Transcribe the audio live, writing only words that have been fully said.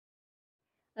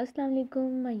Assalamu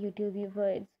alaikum, my YouTube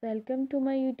viewers. Welcome to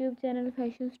my YouTube channel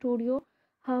Fashion Studio.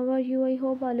 How are you? I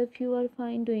hope all of you are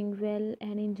fine, doing well,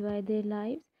 and enjoy their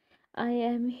lives. I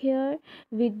am here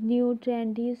with new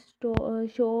trendy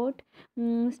short,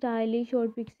 stylish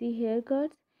short pixie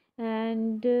haircuts,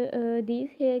 and these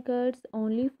haircuts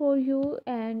only for you.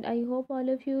 And I hope all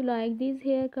of you like these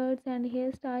haircuts and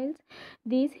hairstyles.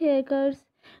 These haircuts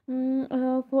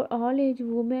for all age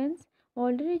women.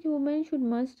 Older age women should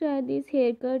must try this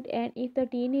haircut, and if the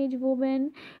teenage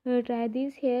women try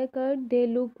this haircut, they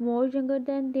look more younger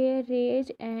than their age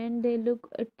and they look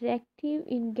attractive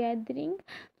in gathering,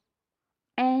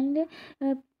 and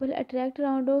people attract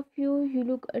around of you. You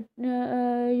look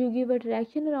you give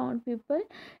attraction around people,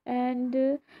 and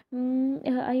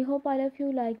I hope all of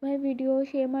you like my video,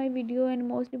 share my video, and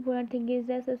most important thing is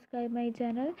that subscribe my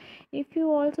channel. If you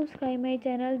all subscribe my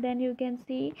channel, then you can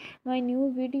see my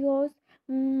new videos,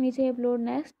 which I upload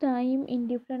next time in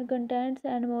different contents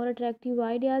and more attractive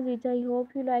ideas, which I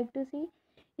hope you like to see.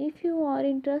 If you are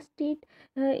interested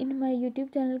in my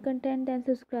YouTube channel content, then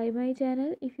subscribe my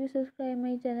channel. If you subscribe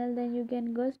my channel, then you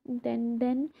can go,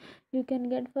 then you can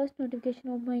get first notification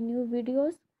of my new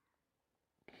videos.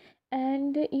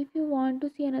 And if you want to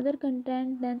see another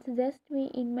content, then suggest me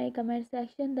in my comment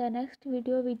section the next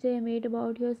video which I made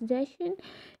about your suggestion,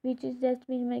 which is just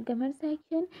me in my comment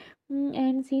section.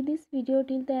 And see this video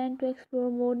till the end to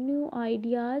explore more new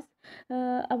ideas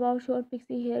about short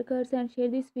pixie haircuts, and share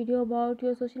this video about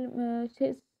your social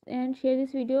and share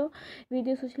this video with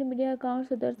your social media accounts,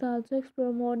 so that's also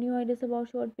explore more new ideas about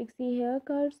short pixie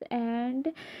haircuts.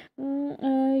 And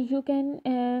you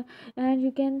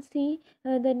can see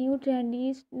the new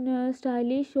trendy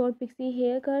stylish short pixie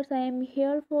haircuts. I am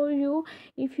here for you.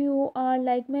 If you are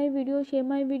like my video, share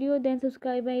my video, then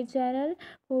subscribe my channel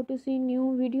for to see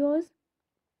new videos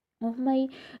of my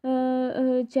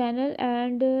channel.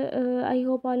 And I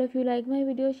hope all of you like my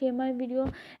video, share my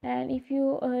video, and if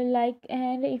you like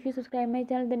and if you subscribe my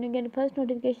channel, then you get first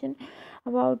notification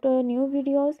about new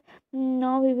videos.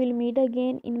 Now we will meet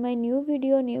again in my new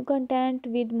video, new content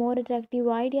with more attractive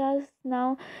ideas.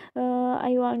 Now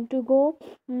I want to go.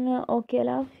 Okay,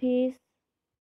 Allah Hafiz.